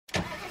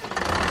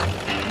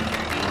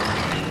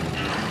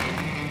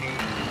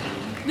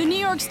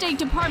York State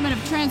Department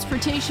of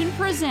Transportation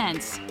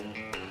presents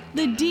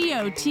the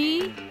DOT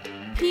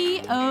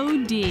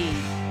POD.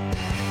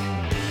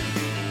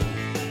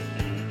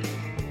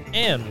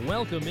 And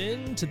welcome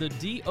in to the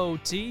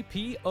DOT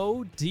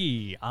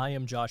POD. I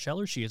am Josh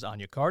Heller, she is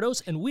Anya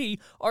Cardos, and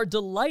we are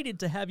delighted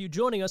to have you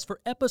joining us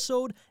for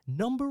episode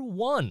number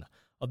 1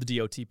 of the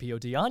DOT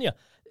POD. Anya,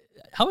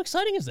 how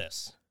exciting is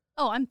this?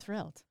 Oh, I'm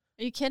thrilled.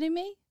 Are you kidding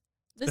me?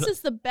 This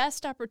is the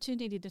best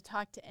opportunity to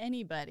talk to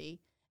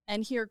anybody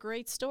and hear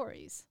great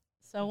stories.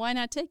 So why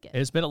not take it?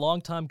 It's been a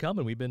long time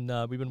coming. We've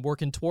been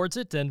working towards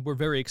it, and we're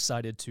very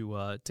excited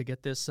to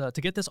get this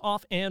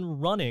off and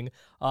running.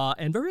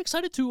 And very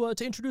excited to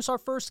introduce our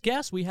first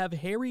guest. We have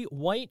Harry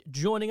White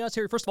joining us.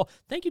 Harry, first of all,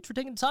 thank you for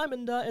taking the time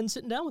and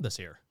sitting down with us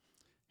here.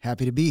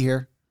 Happy to be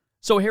here.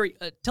 So Harry,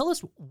 tell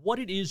us what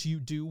it is you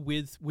do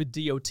with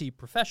DOT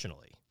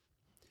professionally.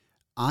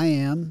 I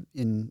am,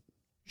 in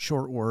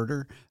short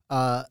order,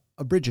 a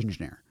bridge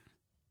engineer.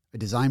 I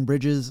design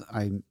bridges.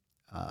 I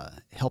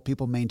help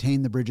people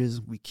maintain the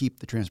bridges. We keep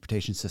the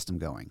transportation system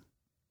going.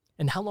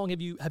 And how long have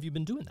you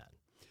been doing that?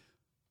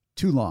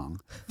 Too long.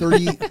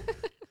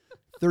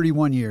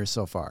 31 years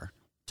so far.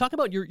 Talk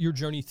about your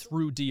journey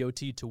through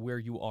DOT to where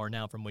you are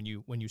now from when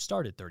you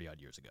started 30-odd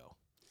years ago.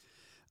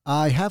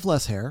 I have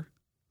less hair,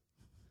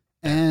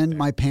 and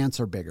my pants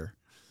are bigger.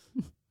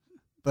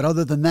 But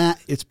other than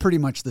that, it's pretty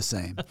much the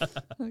same.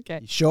 Okay.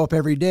 You show up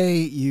every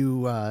day,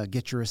 you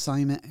get your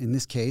assignment. In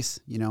this case,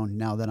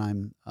 now that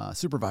I'm a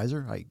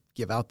supervisor, I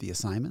give out the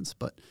assignments,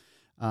 but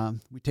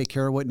we take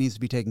care of what needs to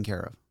be taken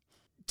care of.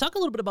 Talk a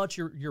little bit about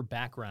your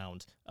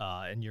background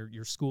and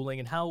your schooling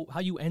and how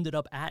you ended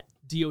up at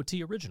DOT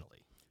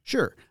originally.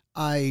 Sure.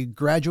 I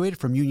graduated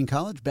from Union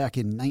College back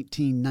in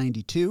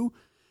 1992.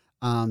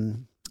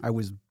 I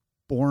was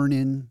born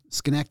in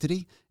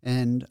Schenectady,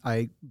 and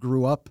I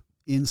grew up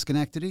in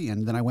Schenectady,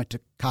 and then I went to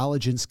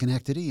college in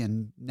Schenectady,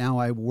 and now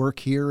I work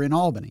here in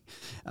Albany.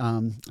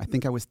 I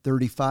think I was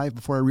 35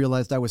 before I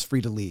realized I was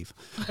free to leave,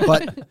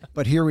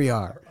 but here we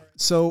are.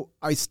 So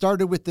I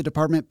started with the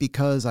department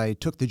because I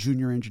took the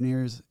junior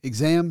engineers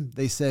exam.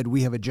 They said,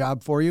 we have a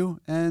job for you,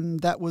 and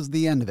that was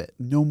the end of it.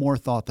 No more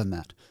thought than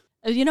that.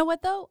 You know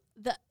what, though?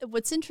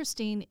 What's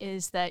interesting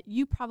is that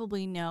you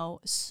probably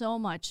know so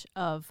much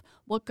of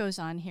what goes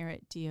on here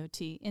at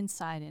DOT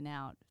inside and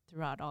out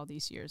throughout all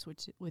these years,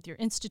 which with your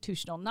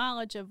institutional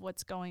knowledge of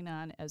what's going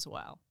on as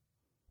well.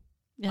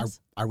 Yes?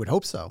 I would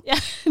hope so. Yeah.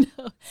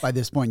 No. By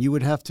this point, you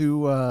would have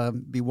to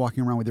be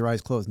walking around with your eyes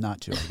closed not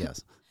to, I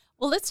guess.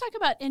 Well, let's talk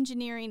about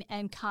engineering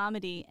and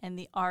comedy and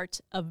the art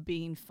of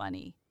being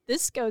funny.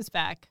 This goes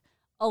back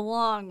a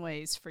long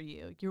ways for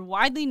you. You're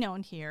widely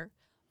known here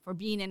for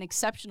being an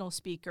exceptional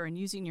speaker and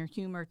using your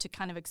humor to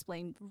kind of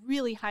explain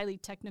really highly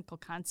technical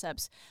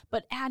concepts,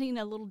 but adding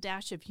a little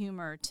dash of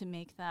humor to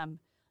make them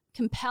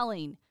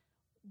compelling.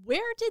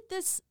 Where did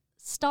this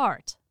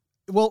start?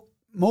 Well,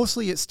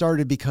 mostly it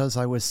started because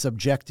I was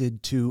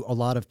subjected to a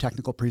lot of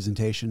technical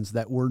presentations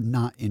that were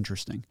not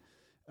interesting.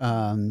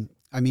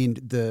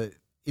 The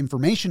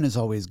information is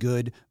always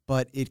good,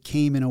 but it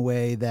came in a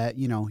way that,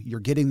 you're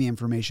getting the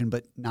information,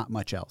 but not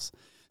much else.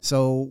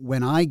 So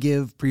when I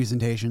give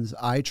presentations,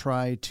 I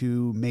try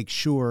to make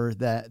sure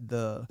that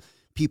the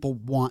people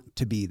want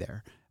to be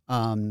there.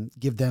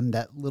 Give them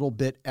that little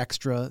bit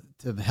extra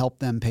to help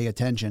them pay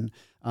attention.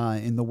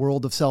 In the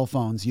world of cell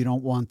phones, you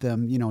don't want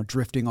them,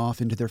 drifting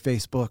off into their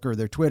Facebook or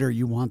their Twitter.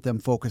 You want them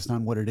focused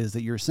on what it is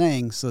that you're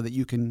saying so that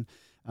you can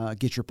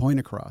get your point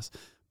across.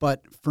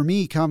 But for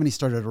me, comedy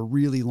started a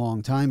really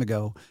long time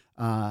ago.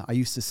 I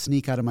used to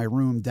sneak out of my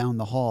room down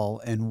the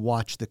hall and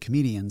watch the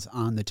comedians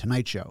on The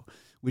Tonight Show,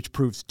 which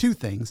proves two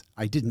things.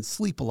 I didn't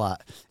sleep a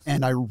lot,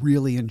 and I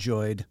really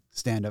enjoyed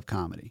stand-up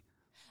comedy.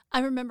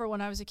 I remember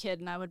when I was a kid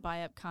and I would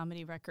buy up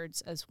comedy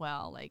records as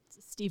well, like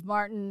Steve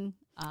Martin,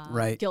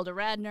 right. Gilda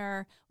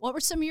Radner. What were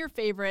some of your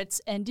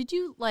favorites? And did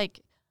you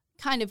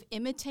kind of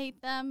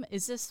imitate them?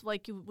 Is this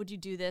would you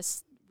do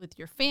this with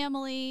your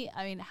family?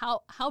 I mean,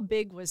 how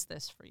big was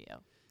this for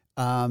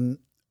you?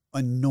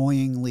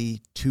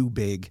 Annoyingly too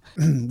big.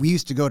 We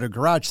used to go to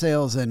garage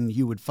sales and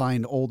you would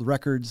find old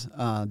records.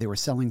 They were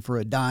selling for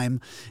a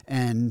dime,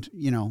 and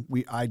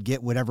I'd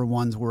get whatever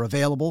ones were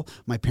available.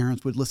 My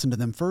parents would listen to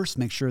them first,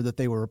 make sure that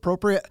they were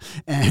appropriate,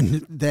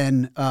 and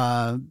then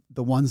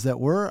the ones that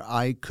were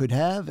I could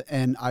have,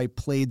 and I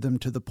played them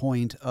to the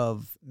point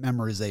of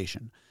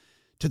memorization.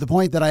 To the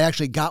point that I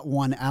actually got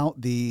one out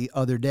the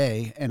other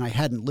day, and I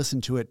hadn't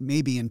listened to it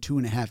maybe in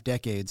 2.5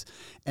 decades,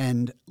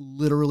 and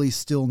literally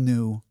still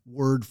knew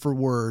word for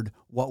word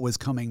what was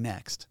coming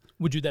next.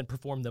 Would you then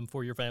perform them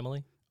for your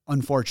family?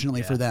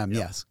 Unfortunately for them,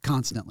 yes,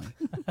 constantly.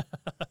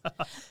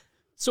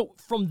 So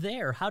from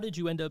there, how did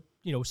you end up,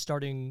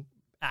 starting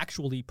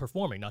actually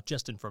performing, not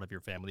just in front of your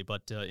family,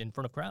 but in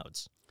front of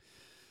crowds?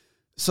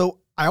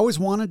 So I always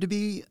wanted to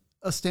be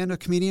a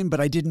stand-up comedian, but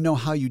I didn't know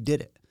how you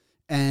did it.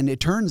 And it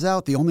turns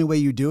out the only way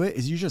you do it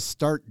is you just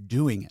start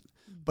doing it.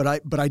 But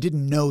I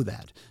didn't know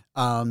that.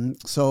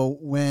 So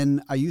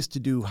when I used to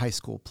do high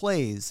school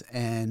plays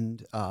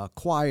and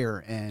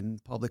choir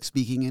and public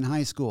speaking in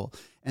high school,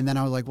 and then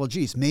I was like, well,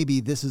 geez, maybe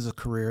this is a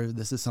career.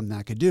 This is something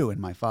I could do. And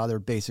my father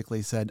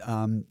basically said,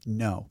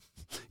 no,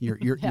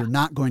 you're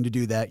not going to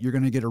do that. You're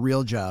going to get a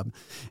real job.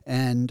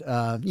 And,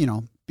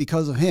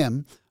 because of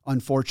him,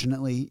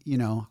 unfortunately,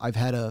 I've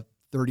had a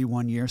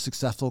 31-year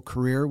successful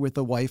career with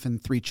a wife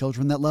and 3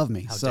 children that love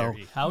me.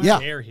 How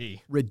dare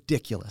he?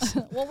 Ridiculous.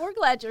 Well, we're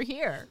glad you're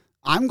here.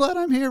 I'm glad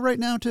I'm here right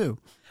now, too.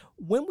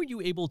 When were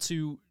you able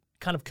to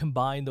kind of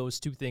combine those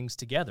two things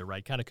together,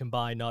 right? Kind of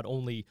combine not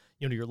only,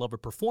 your love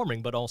of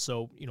performing, but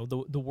also,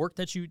 the work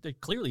that you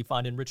clearly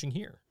find enriching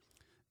here?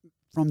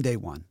 From day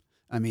one.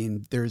 I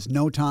mean, there's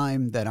no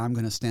time that I'm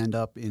going to stand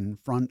up in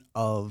front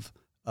of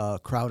a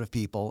crowd of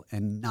people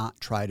and not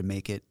try to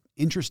make it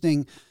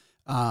interesting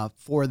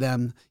for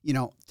them.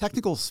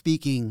 Technical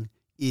speaking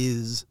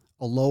is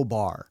a low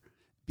bar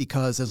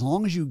because as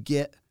long as you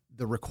get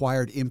the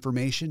required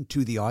information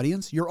to the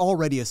audience, you're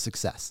already a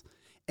success.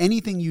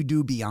 Anything you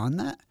do beyond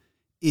that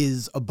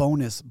is a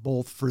bonus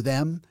both for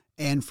them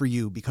and for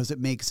you because it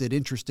makes it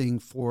interesting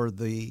for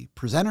the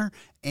presenter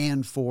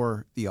and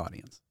for the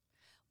audience.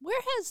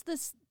 Where has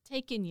this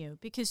taken you?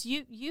 Because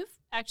you've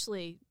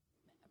actually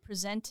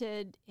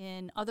presented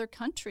in other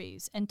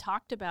countries and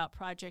talked about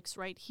projects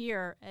right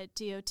here at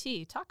DOT.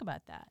 Talk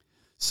about that.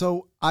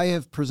 So I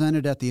have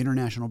presented at the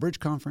International Bridge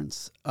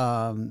Conference,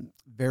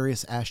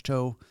 various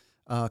AASHTO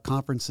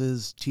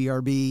conferences,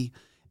 TRB,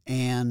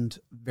 and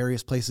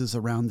various places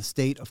around the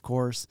state, of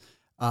course.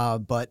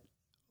 But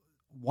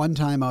one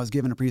time I was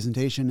given a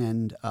presentation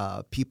and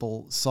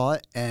people saw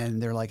it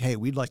and they're like, hey,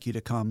 we'd like you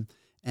to come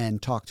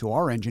and talk to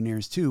our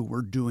engineers too.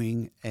 We're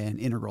doing an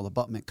integral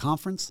abutment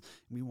conference.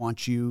 We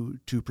want you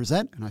to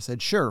present. And I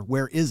said, sure,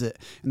 where is it?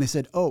 And they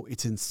said, oh,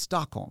 it's in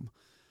Stockholm.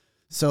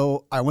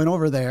 So I went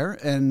over there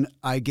and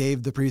I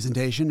gave the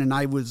presentation and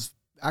I was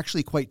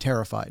actually quite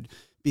terrified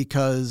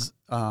because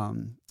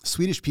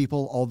Swedish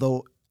people,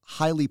 although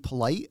highly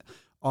polite,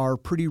 are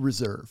pretty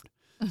reserved.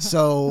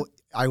 So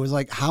I was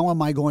like, how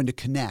am I going to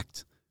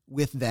connect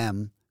with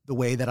them the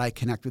way that I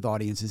connect with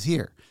audiences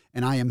here?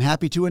 And I am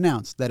happy to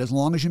announce that as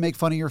long as you make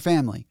fun of your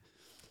family,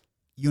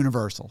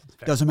 universal.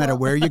 Doesn't matter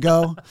where you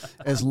go.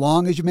 As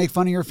long as you make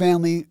fun of your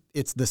family,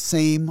 it's the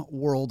same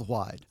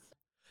worldwide.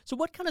 So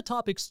what kind of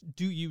topics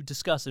do you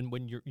discuss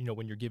when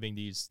you're giving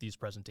these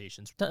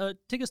presentations?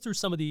 Take us through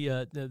some of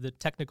the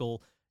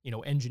technical,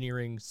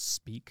 engineering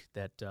speak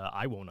that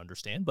I won't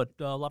understand, but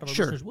a lot of our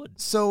listeners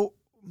would. So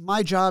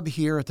my job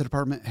here at the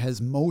department has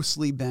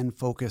mostly been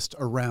focused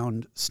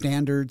around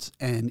standards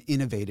and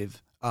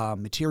innovative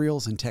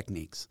materials and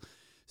techniques.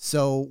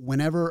 So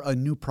whenever a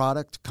new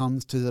product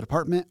comes to the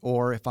department,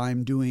 or if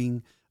I'm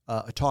doing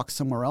a talk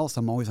somewhere else,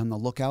 I'm always on the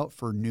lookout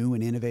for new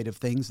and innovative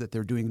things that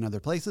they're doing in other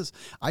places.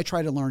 I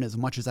try to learn as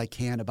much as I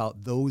can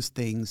about those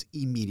things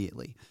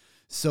immediately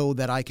so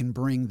that I can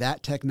bring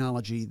that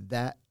technology,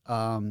 that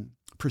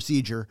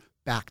procedure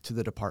back to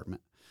the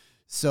department.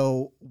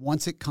 So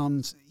once it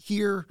comes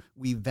here,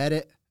 we vet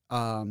it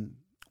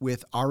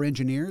with our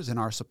engineers and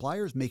our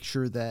suppliers, make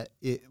sure that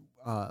it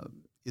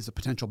is a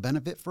potential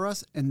benefit for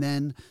us, and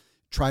then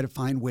try to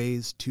find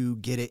ways to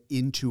get it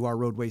into our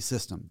roadway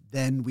system.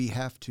 Then we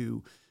have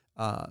to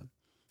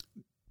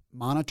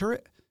monitor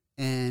it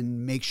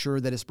and make sure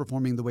that it's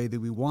performing the way that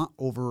we want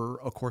over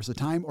a course of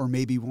time, or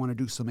maybe we want to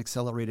do some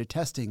accelerated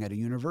testing at a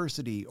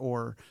university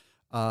or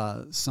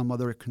some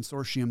other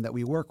consortium that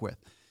we work with.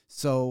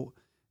 So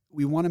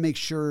we want to make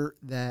sure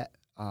that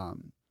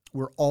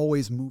we're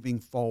always moving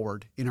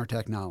forward in our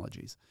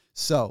technologies.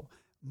 So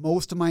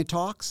most of my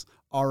talks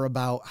are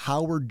about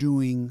how we're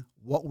doing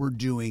what we're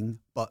doing,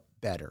 but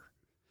better.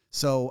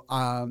 So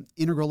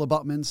integral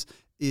abutments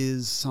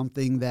is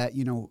something that,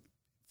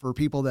 for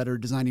people that are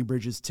designing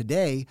bridges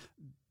today,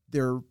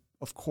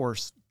 of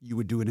course, you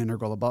would do an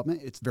integral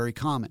abutment. It's very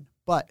common,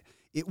 but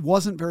it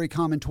wasn't very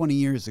common 20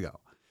 years ago.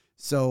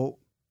 So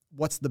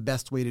what's the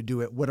best way to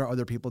do it? What are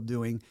other people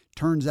doing?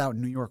 Turns out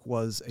New York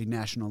was a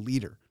national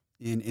leader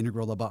in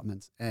integral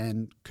abutments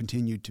and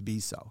continued to be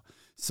so.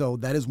 So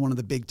that is one of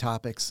the big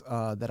topics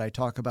that I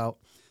talk about.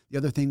 The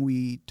other thing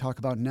we talk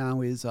about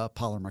now is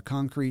polymer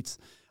concretes,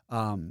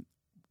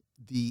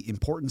 the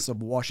importance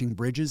of washing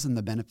bridges and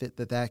the benefit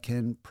that that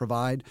can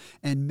provide,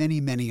 and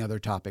many, many other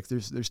topics.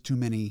 There's too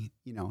many,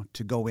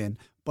 to go in.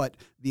 But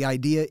the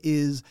idea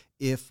is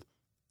if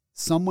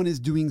someone is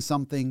doing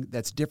something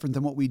that's different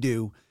than what we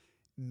do,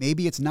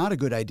 maybe it's not a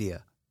good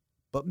idea,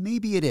 but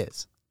maybe it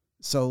is.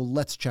 So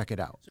let's check it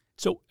out.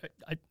 So,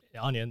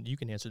 Anya, you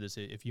can answer this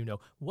if you know.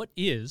 What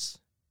is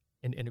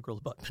an integral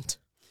abutment?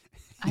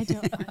 I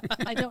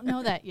don't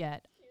know that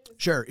yet.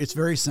 Sure, it's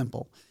very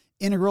simple.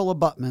 Integral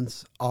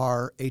abutments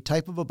are a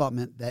type of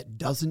abutment that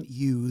doesn't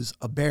use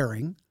a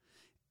bearing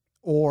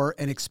or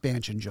an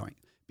expansion joint,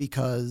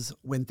 because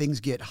when things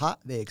get hot,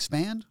 they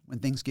expand. When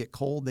things get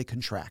cold, they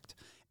contract.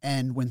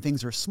 And when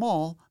things are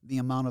small, the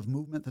amount of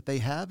movement that they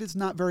have is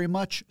not very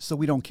much, so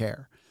we don't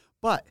care.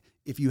 But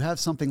if you have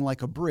something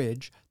like a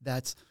bridge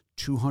that's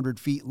 200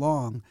 feet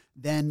long,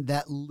 then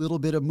that little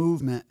bit of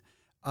movement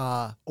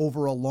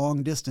over a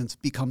long distance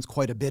becomes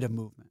quite a bit of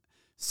movement.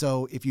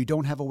 So if you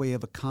don't have a way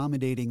of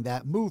accommodating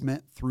that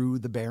movement through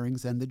the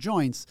bearings and the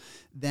joints,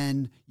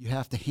 then you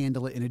have to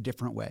handle it in a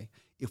different way.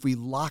 If we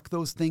lock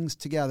those things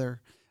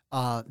together,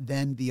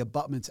 then the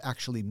abutments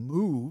actually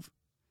move,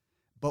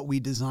 but we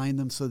design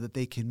them so that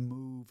they can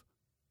move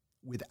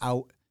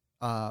without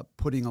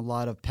putting a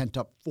lot of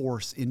pent-up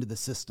force into the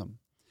system.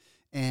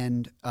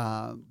 And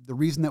the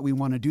reason that we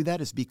want to do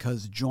that is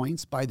because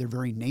joints, by their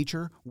very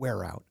nature,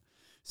 wear out.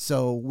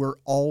 So we're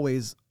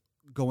always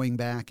going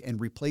back and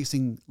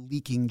replacing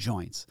leaking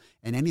joints.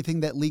 And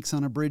anything that leaks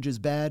on a bridge is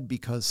bad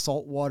because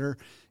salt water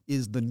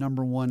is the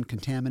number one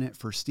contaminant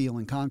for steel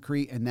and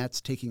concrete, and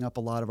that's taking up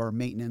a lot of our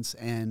maintenance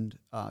and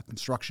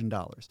construction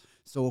dollars.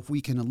 So if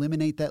we can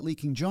eliminate that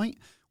leaking joint,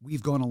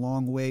 we've gone a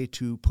long way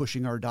to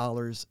pushing our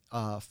dollars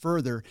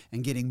further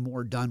and getting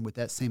more done with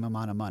that same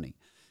amount of money.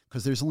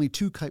 Because there's only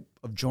two types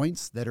of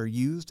joints that are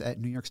used at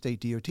New York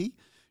State DOT,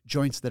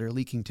 joints that are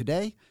leaking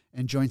today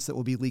and joints that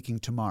will be leaking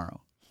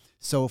tomorrow.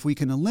 So if we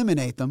can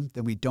eliminate them,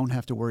 then we don't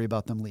have to worry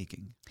about them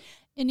leaking.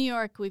 In New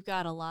York, we've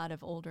got a lot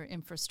of older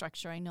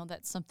infrastructure. I know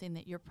that's something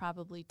that you're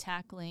probably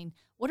tackling.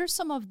 What are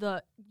some of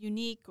the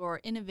unique or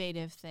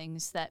innovative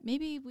things that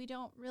maybe we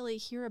don't really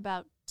hear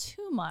about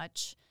too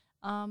much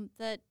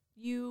that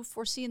you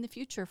foresee in the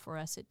future for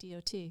us at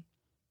DOT?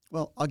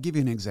 Well, I'll give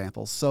you an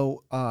example.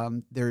 So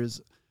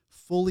there's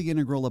fully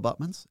integral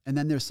abutments, and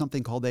then there's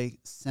something called a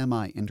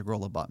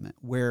semi-integral abutment,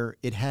 where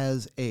it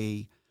has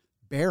a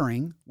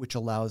bearing, which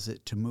allows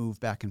it to move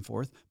back and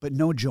forth, but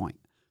no joint,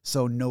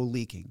 so no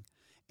leaking.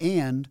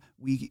 And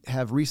we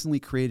have recently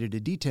created a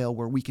detail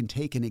where we can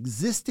take an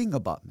existing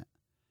abutment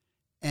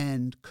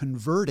and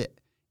convert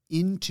it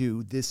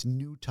into this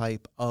new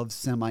type of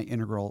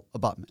semi-integral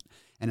abutment.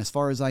 And as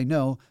far as I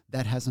know,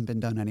 that hasn't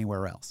been done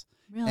anywhere else.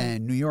 Really?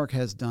 And New York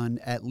has done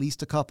at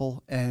least a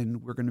couple,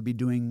 and we're going to be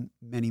doing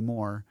many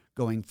more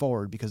going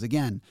forward because,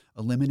 again,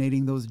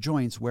 eliminating those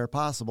joints where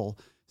possible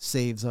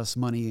saves us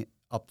money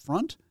up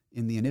front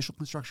in the initial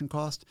construction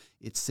cost.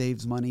 It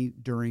saves money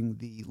during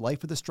the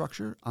life of the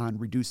structure on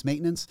reduced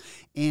maintenance,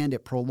 and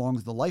it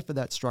prolongs the life of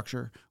that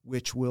structure,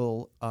 which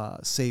will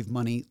save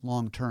money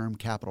long-term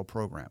capital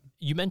program.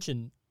 You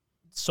mentioned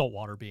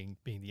saltwater being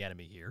the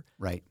enemy here.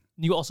 Right.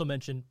 You also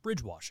mentioned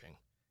bridge washing.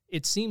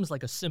 It seems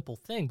like a simple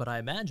thing, but I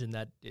imagine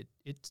that it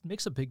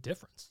makes a big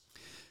difference.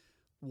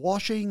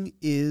 Washing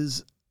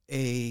is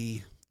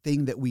a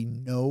thing that we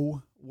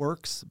know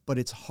works, but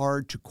it's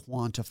hard to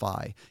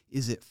quantify.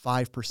 Is it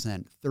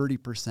 5%,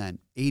 30%,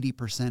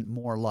 80%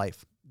 more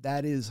life?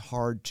 That is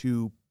hard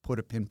to put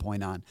a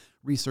pinpoint on.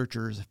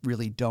 Researchers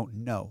really don't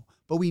know,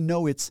 but we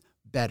know it's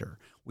better.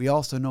 We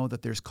also know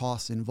that there's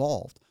costs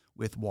involved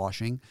with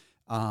washing.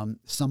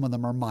 Some of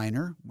them are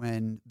minor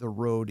when the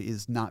road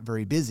is not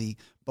very busy,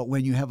 but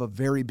when you have a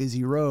very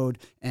busy road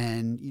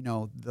and, you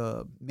know,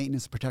 the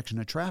maintenance and protection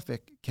of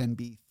traffic can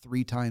be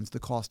 3 times the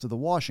cost of the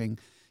washing,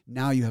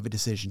 now you have a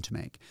decision to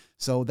make.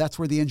 So that's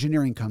where the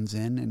engineering comes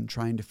in and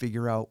trying to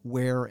figure out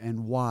where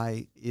and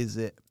why is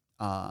it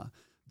the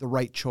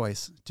right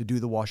choice to do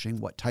the washing,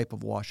 what type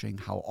of washing,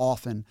 how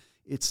often.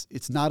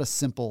 It's not a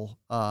simple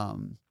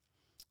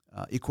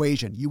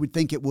equation. You would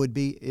think it would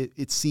be.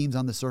 It seems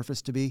on the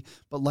surface to be,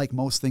 but like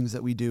most things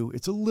that we do,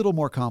 it's a little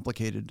more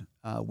complicated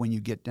when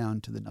you get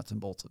down to the nuts and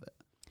bolts of it.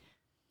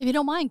 If you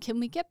don't mind, can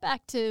we get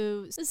back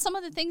to some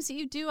of the things that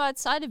you do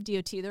outside of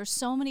DOT? There's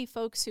so many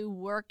folks who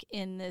work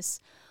in this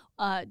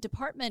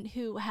department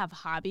who have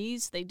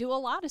hobbies. They do a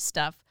lot of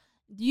stuff.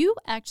 You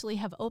actually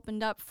have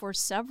opened up for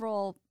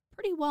several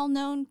pretty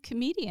well-known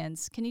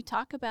comedians. Can you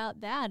talk about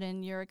that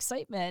and your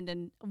excitement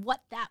and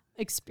what that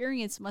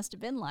experience must have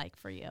been like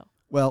for you?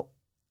 Well,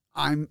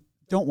 I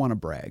don't want to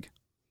brag,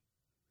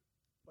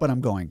 but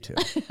I'm going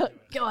to.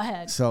 Go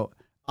ahead. So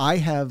I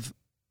have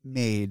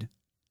made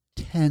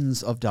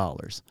tens of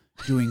dollars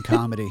doing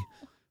comedy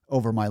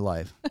over my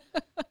life.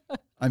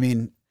 I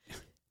mean,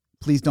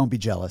 please don't be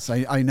jealous.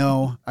 I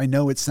know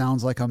it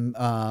sounds like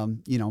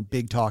I'm,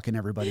 big talking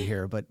everybody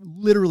here, but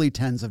literally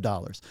tens of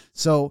dollars.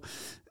 So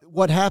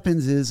what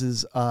happens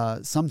is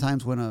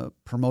sometimes when a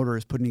promoter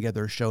is putting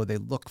together a show, they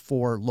look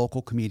for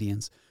local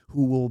comedians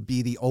who will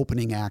be the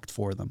opening act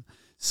for them.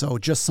 So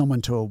just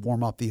someone to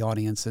warm up the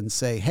audience and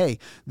say, hey,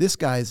 this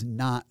guy's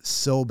not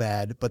so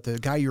bad, but the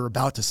guy you're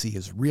about to see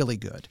is really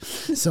good.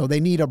 So they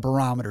need a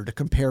barometer to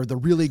compare the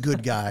really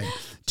good guy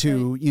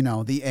to,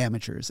 the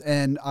amateurs.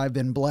 And I've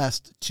been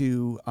blessed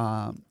to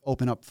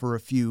open up for a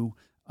few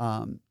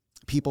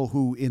people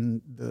who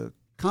in the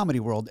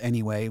comedy world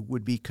anyway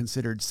would be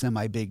considered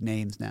semi-big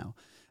names now.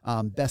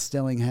 Best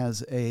Stelling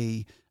has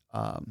a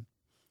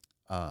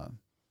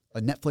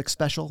Netflix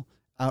special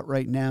out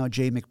right now.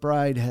 Jay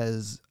McBride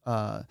has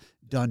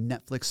done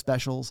Netflix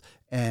specials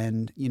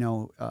and,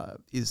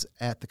 is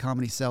at the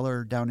Comedy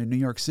Cellar down in New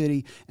York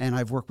City. And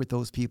I've worked with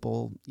those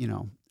people,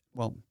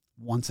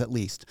 once at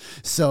least.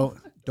 So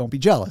don't be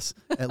jealous,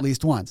 at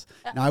least once.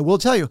 Now, I will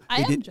tell you,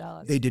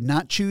 jealous. They did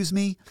not choose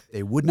me.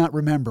 They would not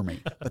remember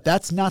me. But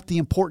that's not the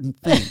important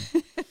thing.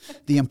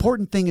 The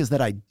important thing is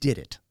that I did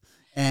it.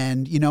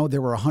 And,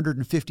 there were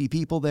 150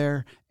 people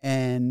there,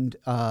 and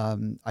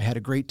I had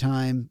a great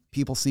time.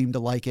 People seemed to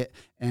like it.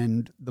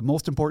 And the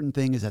most important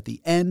thing is at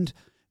the end,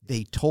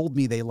 they told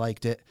me they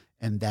liked it,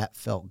 and that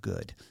felt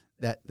good.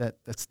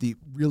 That's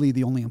really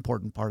the only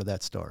important part of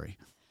that story.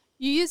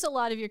 You use a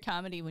lot of your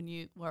comedy when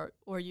you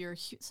or your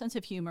sense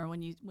of humor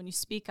when you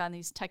speak on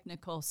these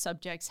technical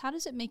subjects. How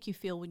does it make you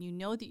feel when you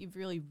know that you've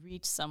really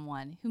reached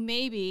someone who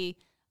maybe,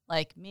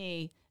 like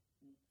me,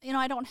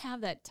 I don't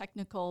have that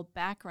technical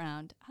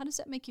background? How does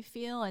that make you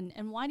feel,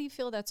 and why do you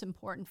feel that's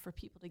important for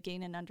people to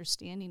gain an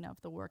understanding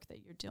of the work that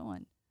you're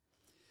doing?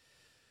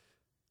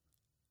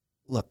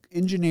 Look,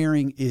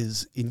 engineering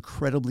is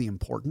incredibly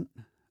important.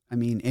 I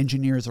mean,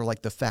 engineers are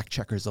like the fact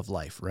checkers of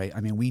life, right?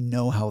 I mean, we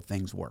know how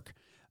things work.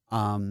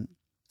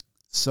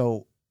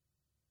 So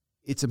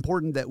it's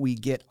important that we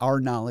get our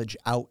knowledge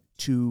out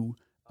to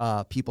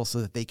people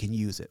so that they can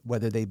use it,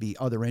 whether they be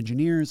other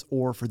engineers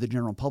or for the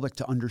general public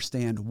to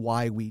understand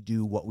why we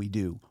do what we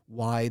do,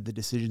 why the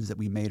decisions that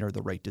we made are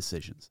the right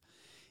decisions.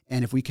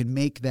 And if we can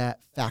make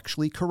that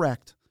factually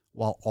correct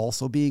while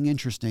also being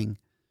interesting,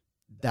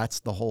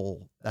 that's the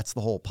whole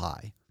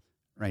pie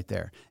right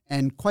there.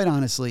 And quite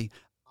honestly,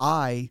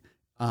 I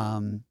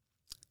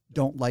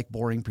don't like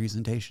boring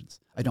presentations.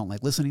 I don't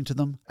like listening to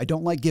them. I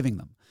don't like giving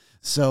them.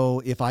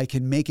 So if I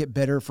can make it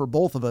better for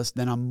both of us,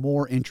 then I'm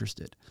more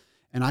interested.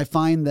 And I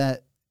find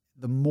that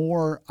the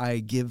more I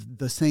give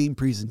the same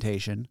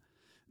presentation,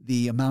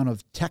 the amount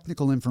of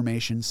technical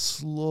information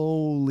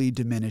slowly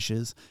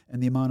diminishes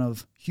and the amount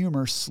of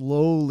humor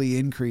slowly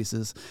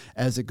increases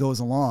as it goes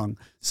along.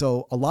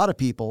 So a lot of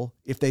people,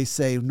 if they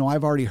say, no,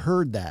 I've already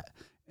heard that,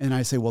 and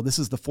I say, well, this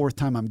is the fourth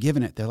time I'm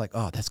giving it, they're like,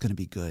 oh, that's going to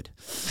be good.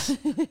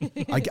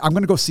 I'm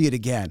going to go see it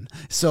again.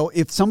 So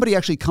if somebody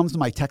actually comes to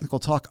my technical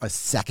talk a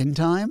second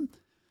time,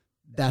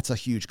 that's a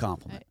huge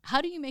compliment.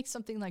 How do you make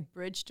something like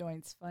bridge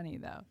joints funny,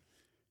 though?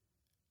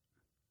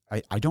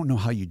 I don't know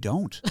how you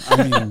don't.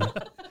 I mean,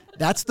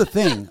 that's the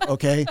thing,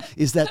 okay,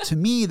 is that to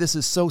me, this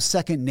is so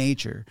second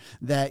nature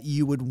that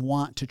you would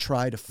want to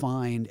try to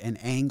find an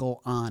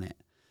angle on it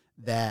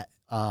that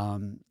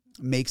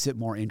makes it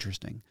more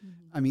interesting. Mm-hmm.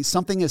 I mean,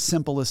 something as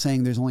simple as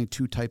saying there's only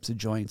two types of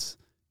joints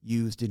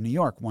used in New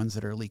York, ones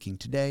that are leaking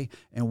today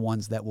and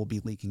ones that will be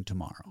leaking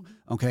tomorrow.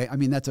 Mm-hmm. Okay? I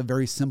mean, that's a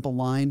very simple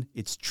line.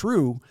 It's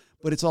true,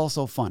 but it's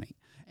also funny.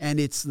 And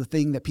it's the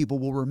thing that people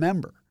will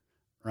remember,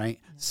 right?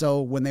 Mm-hmm.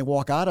 So when they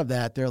walk out of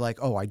that, they're like,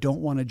 oh, I don't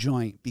want a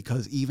joint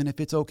because even if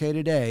it's okay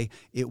today,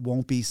 it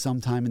won't be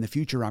sometime in the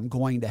future. I'm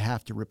going to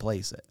have to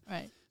replace it.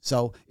 Right.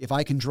 So if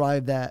I can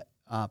drive that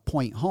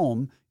point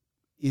home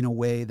in a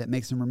way that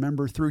makes them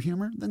remember through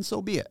humor, then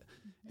so be it.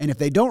 And if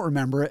they don't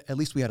remember it, at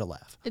least we had a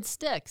laugh. It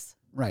sticks.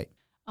 Right.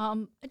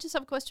 I just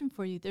have a question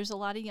for you. There's a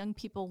lot of young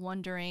people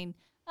wondering,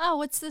 oh,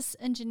 what's this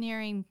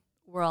engineering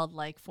world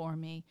like for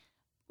me?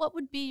 What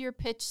would be your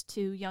pitch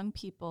to young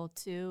people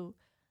to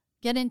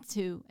get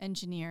into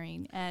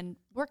engineering and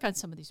work on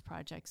some of these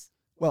projects?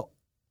 Well,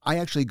 I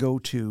actually go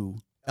to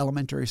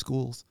elementary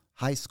schools,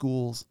 high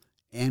schools,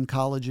 and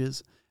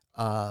colleges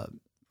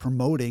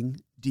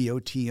promoting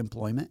DOT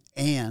employment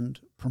and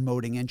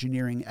promoting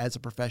engineering as a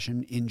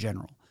profession in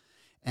general.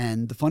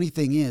 And the funny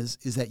thing is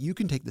that you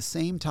can take the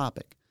same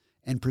topic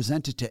and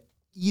present it to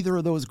either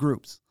of those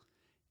groups,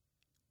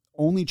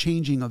 only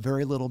changing a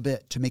very little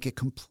bit to make it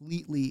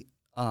completely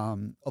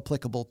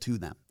applicable to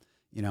them,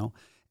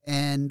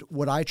 And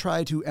what I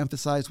try to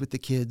emphasize with the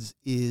kids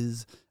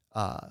is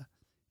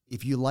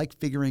if you like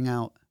figuring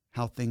out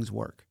how things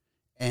work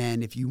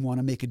and if you want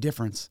to make a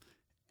difference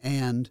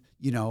and,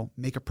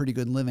 make a pretty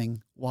good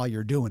living while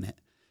you're doing it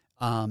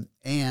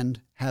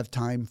and have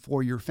time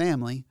for your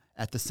family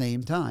at the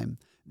same time,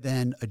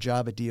 then a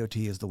job at DOT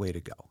is the way to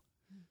go.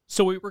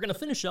 So we're going to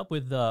finish up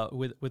with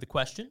a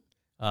question.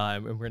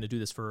 And we're going to do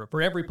this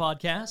for every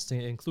podcast,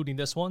 including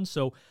this one.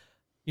 So,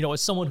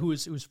 as someone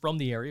who's from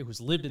the area, who's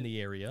lived in the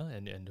area,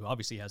 and who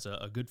obviously has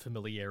a good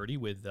familiarity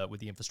with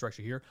the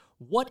infrastructure here,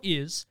 what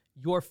is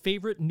your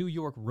favorite New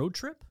York road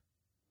trip?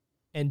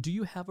 And do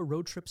you have a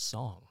road trip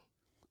song?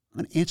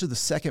 I'm going to answer the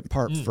second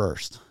part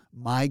first.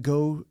 My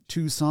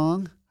go-to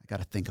song, I got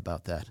to think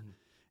about that.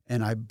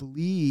 And I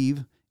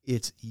believe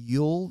it's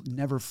You'll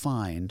Never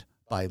Find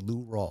by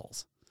Lou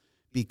Rawls.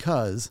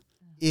 Because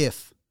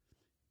if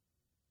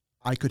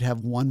I could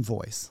have one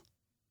voice,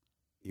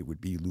 it would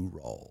be Lou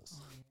Rawls.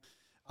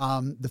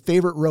 The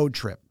favorite road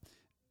trip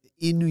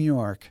in New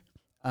York,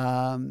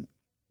 my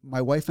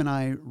wife and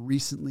I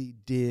recently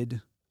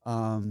did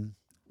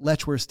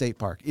Letchworth State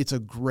Park. It's a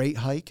great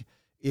hike.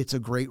 It's a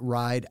great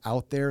ride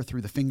out there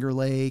through the Finger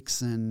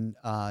Lakes and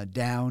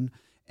down.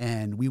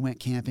 And we went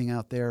camping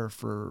out there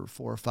for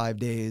 4 or 5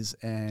 days,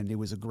 and it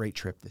was a great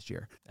trip this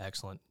year.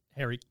 Excellent.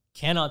 Harry,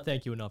 cannot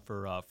thank you enough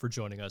for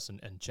joining us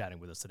and chatting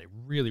with us today.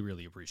 Really,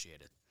 really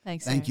appreciate it.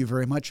 Thanks. Thank you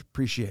very much.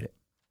 Appreciate it.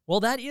 Well,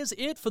 that is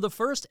it for the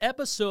first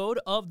episode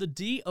of the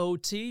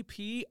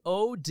DOTPOD.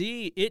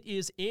 It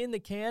is in the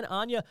can.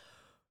 Anya,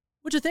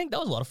 what'd you think? That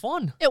was a lot of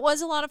fun. It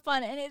was a lot of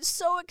fun, and it's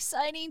so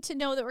exciting to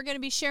know that we're going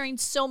to be sharing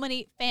so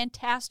many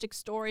fantastic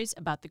stories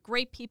about the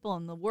great people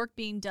and the work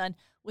being done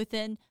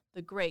within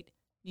the great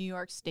New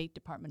York State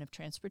Department of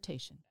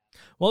Transportation.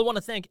 Well, I want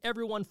to thank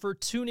everyone for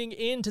tuning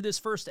in to this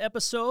first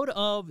episode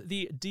of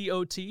the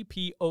DOT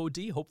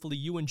POD. Hopefully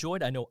you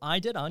enjoyed. I know I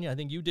did. Anya, I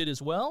think you did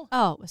as well.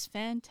 Oh, it was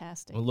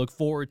fantastic. We look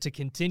forward to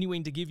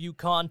continuing to give you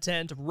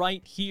content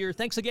right here.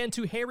 Thanks again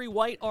to Harry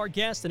White, our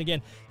guest. And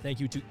again, thank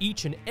you to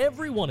each and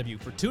every one of you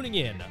for tuning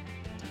in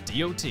to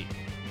DOT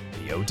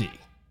POD.